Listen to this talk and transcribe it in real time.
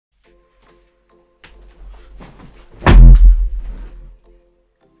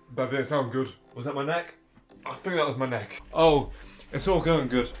That didn't sound good. Was that my neck? I think that was my neck. Oh, it's all going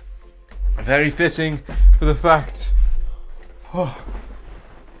good. Very fitting for the fact. Oh.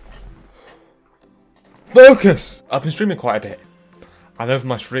 Focus! I've been streaming quite a bit. And over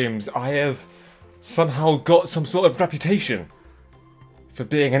my streams, I have somehow got some sort of reputation for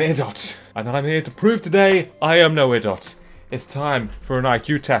being an idiot. And I'm here to prove today I am no idiot. It's time for an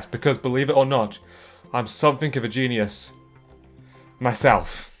IQ test because, believe it or not, I'm something of a genius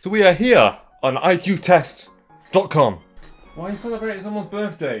myself. So we are here on IQtest.com. Why are you celebrating someone's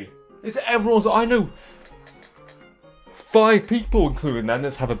birthday? It's everyone's. I know 5 people, including them,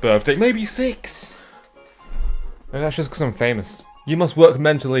 that have a birthday. Maybe 6. Maybe that's just because I'm famous. You must work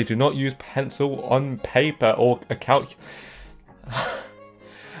mentally. Do not use pencil on paper or a calc.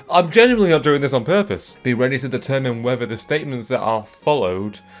 I'm genuinely not doing this on purpose. Be ready to determine whether the statements that are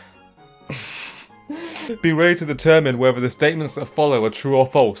followed. Be ready to determine whether the statements that follow are true or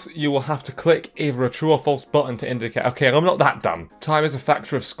false. You will have to click either a true or false button to indicate. Okay, I'm not that dumb. Time is a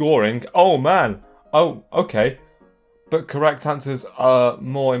factor of scoring. Oh man. Oh, okay. But correct answers are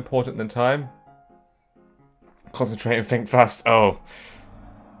more important than time. Concentrate and think fast. Oh.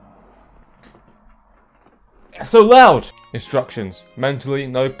 So loud! Instructions. Mentally,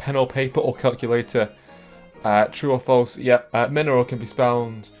 no pen or paper or calculator. True or false? Yep. Mineral can be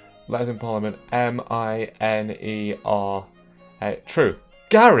spelled letters in Parliament. M-I-N-E-R. True.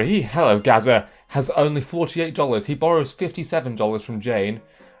 Gary, hello Gaza, has only $48. He borrows $57 from Jane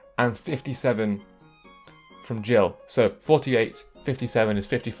and $57 from Jill. So 48, 57 is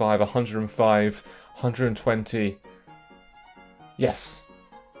 55, 105, 120. Yes.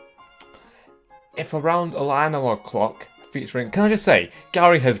 If around an analog clock featuring... Can I just say,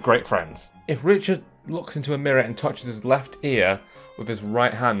 Gary has great friends. If Richard looks into a mirror and touches his left ear with his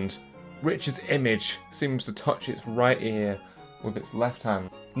right hand, Richard's image seems to touch its right ear with its left hand.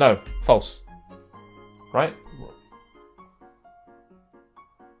 No, false. Right?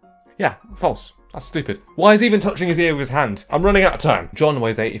 Yeah, false. That's stupid. Why is he even touching his ear with his hand? I'm running out of time. John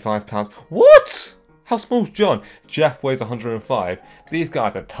weighs 85 pounds. What? How small's John? Jeff weighs 105. These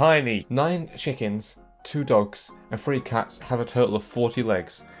guys are tiny. 9 chickens, 2 dogs, and 3 cats have a total of 40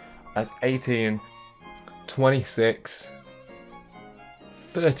 legs. That's 18, 26,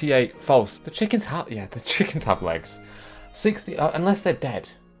 38. False. The chickens have... Yeah, the chickens have legs. 60... unless they're dead.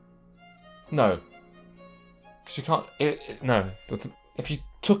 No. Because you can't... no. If you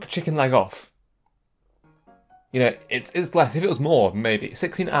took a chicken leg off, you know, it's less. If it was more, maybe.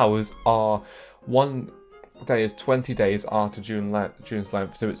 16 hours are... 1 day is 20 days after June's length,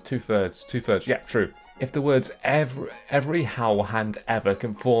 so it's 2/3. 2/3, yeah, true. If the words every, how, and ever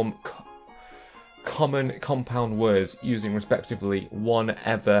can form common compound words using respectively one,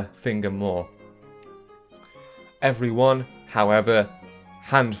 ever, finger, more. Everyone, however,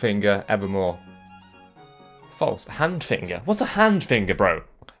 hand, finger, evermore. False. Hand finger? What's a hand finger, bro?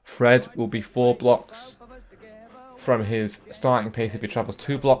 Fred will be 4 blocks from his starting place if he travels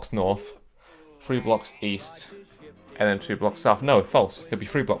 2 blocks north, 3 blocks east, and then 2 blocks south. No, false. He'll be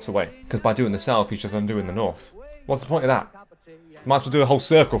 3 blocks away. Because by doing the south, he's just undoing the north. What's the point of that? Might as well do a whole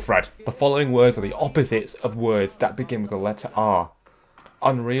circle, Fred. The following words are the opposites of words that begin with the letter R.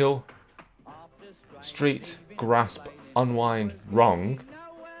 Unreal, street, grasp, unwind, wrong.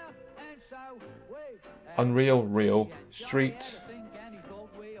 Unreal, real, street.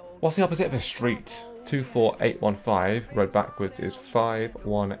 What's the opposite of a street? 24815, read backwards is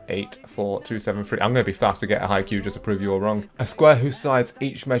 5184,273. I'm going to be fast to get a high Q just to prove you all wrong. A square whose sides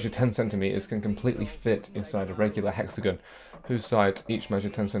each measure 10 centimeters can completely fit inside a regular hexagon whose sides each measure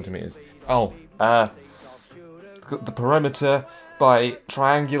 10 centimeters. Oh, the perimeter by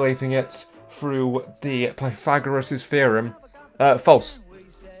triangulating it through the Pythagoras' theorem. False.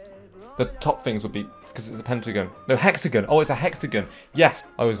 The top things would be... because it's a pentagon. No, hexagon. Oh, it's a hexagon. Yes.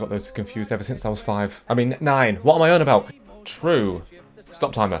 I always got those confused ever since I was 5. I mean, 9. What am I on about? True.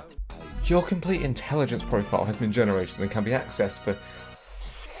 Stop timer. Your complete intelligence profile has been generated and can be accessed for...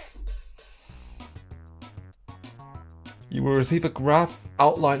 You will receive a graph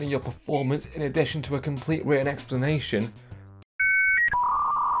outlining your performance in addition to a complete written explanation.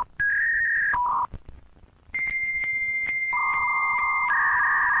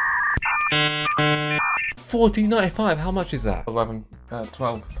 $14.95, how much is that?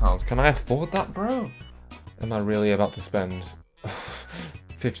 12 pounds. Can I afford that, bro? Am I really about to spend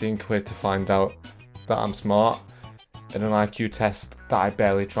 15 quid to find out that I'm smart in an IQ test that I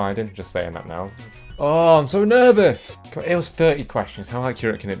barely tried in? Just saying that now. Oh, I'm so nervous! It was 30 questions, how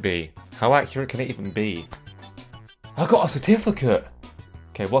accurate can it be? How accurate can it even be? I got a certificate!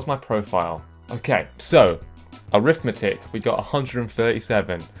 Okay, what's my profile? Okay, so, arithmetic, we got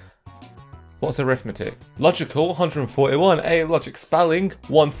 137. What's arithmetic? Logical, 141. A logic spelling,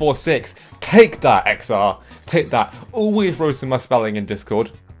 146. Take that, XR. Take that. Always roasting my spelling in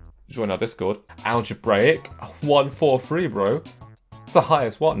Discord. Join our Discord. Algebraic, 143, bro. It's the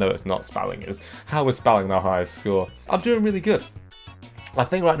highest what? No, it's not. Spelling is. How is spelling the highest score? I'm doing really good. I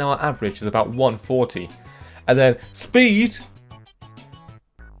think right now our average is about 140. And then speed,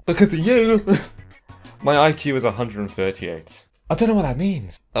 because of you, my IQ is 138. I don't know what that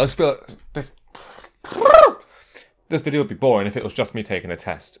means. I just feel like this video would be boring if it was just me taking a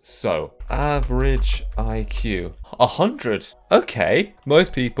test. So, average IQ, 100. Okay,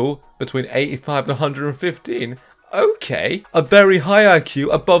 most people between 85 and 115. Okay, a very high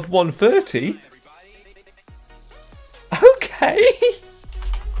IQ above 130. Okay.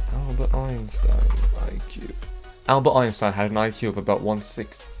 Albert Einstein's IQ. Albert Einstein had an IQ of about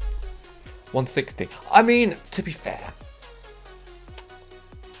 160. 160. I mean, to be fair,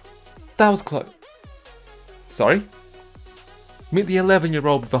 that was close. Sorry? Meet the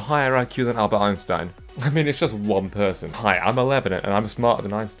 11-year-old with a higher IQ than Albert Einstein. I mean, it's just one person. Hi, I'm 11 and I'm smarter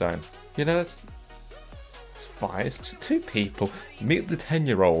than Einstein. You know, it's fine. It's just two people. Meet the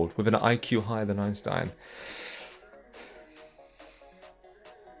 10-year-old with an IQ higher than Einstein.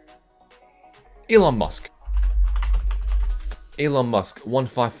 Elon Musk. Elon Musk,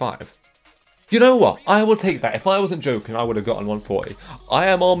 155. You know what? I will take that. If I wasn't joking, I would have gotten 140. I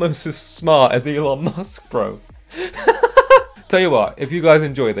am almost as smart as Elon Musk, bro. Tell you what, if you guys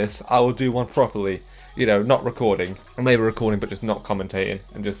enjoy this, I will do one properly. You know, not recording. Or maybe recording, but just not commentating.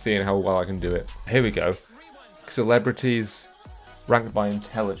 And just seeing how well I can do it. Here we go. Celebrities ranked by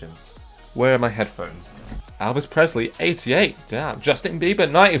intelligence. Where are my headphones? Elvis Presley, 88. Damn. Justin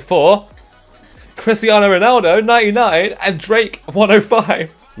Bieber, 94. Cristiano Ronaldo, 99. And Drake,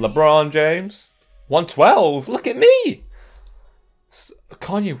 105. LeBron James, 112. Look at me.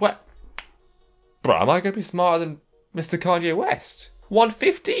 Kanye West. Bro, am I going to be smarter than Mr. Kanye West?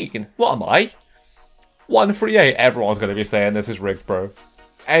 115. What am I? 138. Everyone's going to be saying this is rigged, bro.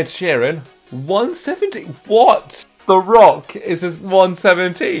 Ed Sheeran, 117. What? The Rock is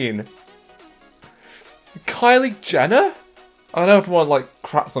 117. Kylie Jenner? I know everyone like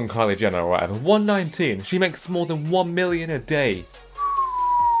craps on Kylie Jenner or whatever. 119. She makes more than 1 million a day.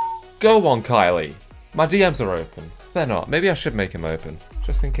 Go on, Kylie. My DMs are open. They're not. Maybe I should make them open.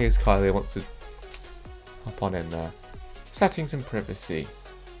 Just in case Kylie wants to hop on in there. Settings and privacy.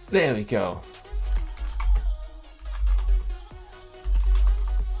 There we go.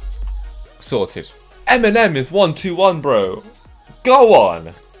 Sorted. Eminem is 121, bro. Go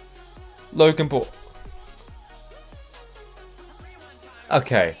on. Logan Paul.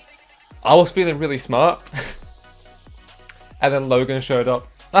 Okay. I was feeling really smart. And then Logan showed up.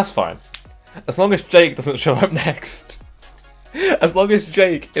 That's fine. As long as Jake doesn't show up next. As long as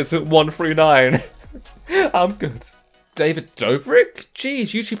Jake is at 139. I'm good. David Dobrik?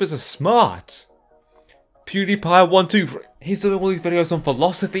 Jeez, YouTubers are smart. PewDiePie 123. He's doing all these videos on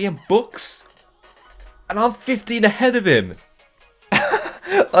philosophy and books. And I'm 15 ahead of him.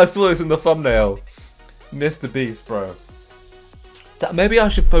 I saw this in the thumbnail. Mr Beast, bro. Maybe I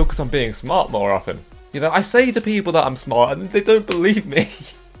should focus on being smart more often. You know, I say to people that I'm smart and they don't believe me.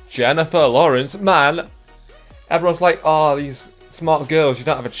 Jennifer Lawrence, man. Everyone's like, oh, these smart girls, you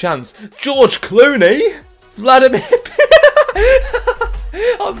don't have a chance. George Clooney? Vladimir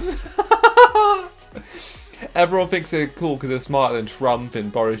Everyone thinks they're cool because they're smarter than Trump and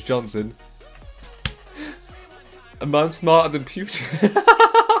Boris Johnson. A man smarter than Putin.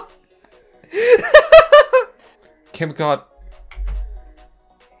 Kim Kardashian.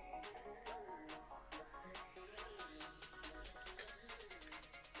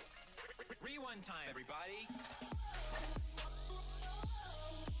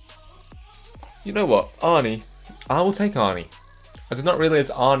 You know what? Arnie. I will take Arnie. I did not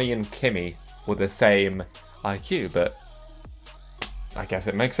realise Arnie and Kimmy were the same IQ, but I guess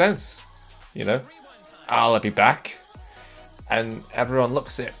it makes sense. You know? I'll be back. And everyone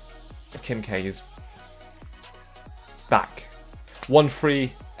looks at Kim K's back.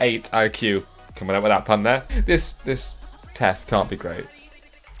 138 IQ. Coming up with that pun there. This test can't be great.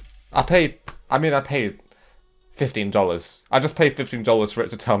 I paid $15. I just paid $15 for it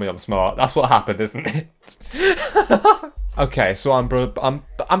to tell me I'm smart. That's what happened, isn't it? Okay, so I'm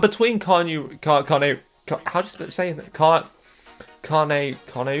between Kanye. How do you say it?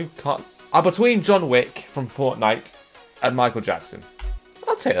 I'm between John Wick from Fortnite and Michael Jackson.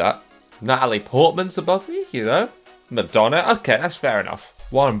 I'll take that. Natalie Portman's above me, you know. Madonna. Okay, that's fair enough.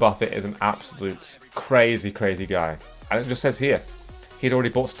 Warren Buffett is an absolute crazy guy, and it just says here. He'd already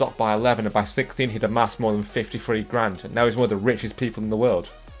bought stock by 11 and by 16 he'd amassed more than 53 grand. And now he's one of the richest people in the world.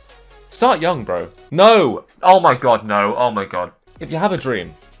 Start young, bro. No! Oh my god, no. Oh my god. If you have a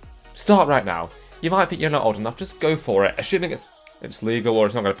dream, start right now. You might think you're not old enough, just go for it. Assuming it's legal or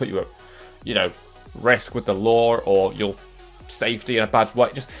it's not going to put you at, you know, risk with the law or your safety in a bad way.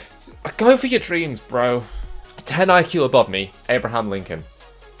 Just go for your dreams, bro. 10 IQ above me, Abraham Lincoln.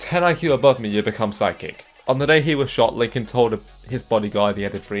 10 IQ above me, you become psychic. On the day he was shot, Lincoln told his bodyguard he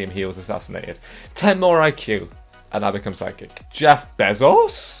had a dream he was assassinated. 10 more IQ, and I become psychic. Jeff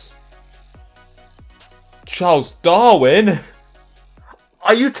Bezos? Charles Darwin?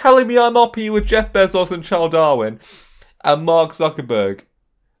 Are you telling me I'm up here with Jeff Bezos and Charles Darwin and Mark Zuckerberg?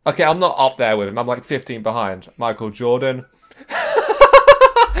 Okay, I'm not up there with him. I'm like 15 behind. Michael Jordan.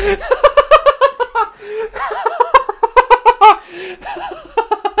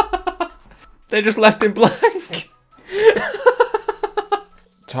 They just left him blank.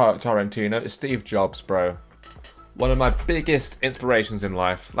 Tarantino. Steve Jobs, bro. One of my biggest inspirations in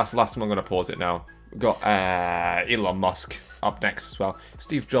life. That's the last time I'm going to pause it now. We've got Elon Musk up next as well.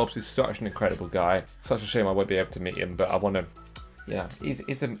 Steve Jobs is such an incredible guy. Such a shame I won't be able to meet him, but I want to... Yeah,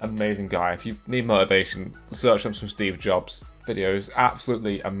 he's an amazing guy. If you need motivation, search up some Steve Jobs videos.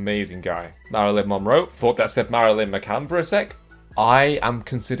 Absolutely amazing guy. Marilyn Monroe. Thought that said Marilyn McCann for a sec. I am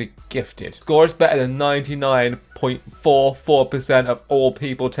considered gifted. Score is better than 99.44% of all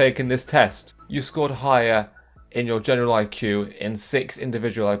people taking this test. You scored higher in your general IQ in 6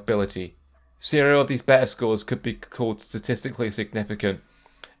 individual ability. 0 of these better scores could be called statistically significant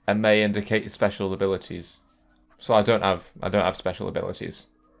and may indicate special abilities. So I don't have special abilities.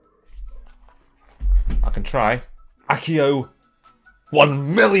 I can try. Akio,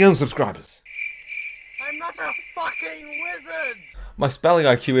 1 million subscribers. I'm not a fucking wizard! My spelling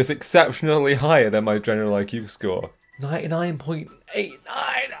IQ is exceptionally higher than my general IQ score. 99.89!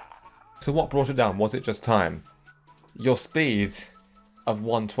 So what brought it down? Was it just time? Your speed of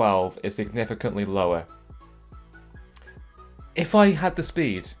 112 is significantly lower. If I had the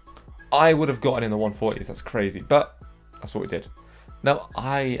speed, I would have gotten in the 140s. That's crazy, but that's what we did. Now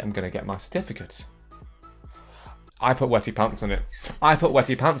I am going to get my certificate. I put wetty pants on it. I put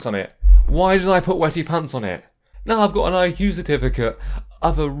wetty pants on it. Why did I put wetty pants on it? Now I've got an IQ certificate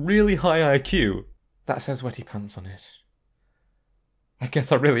of a really high IQ that says wetty pants on it. I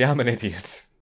guess I really am an idiot.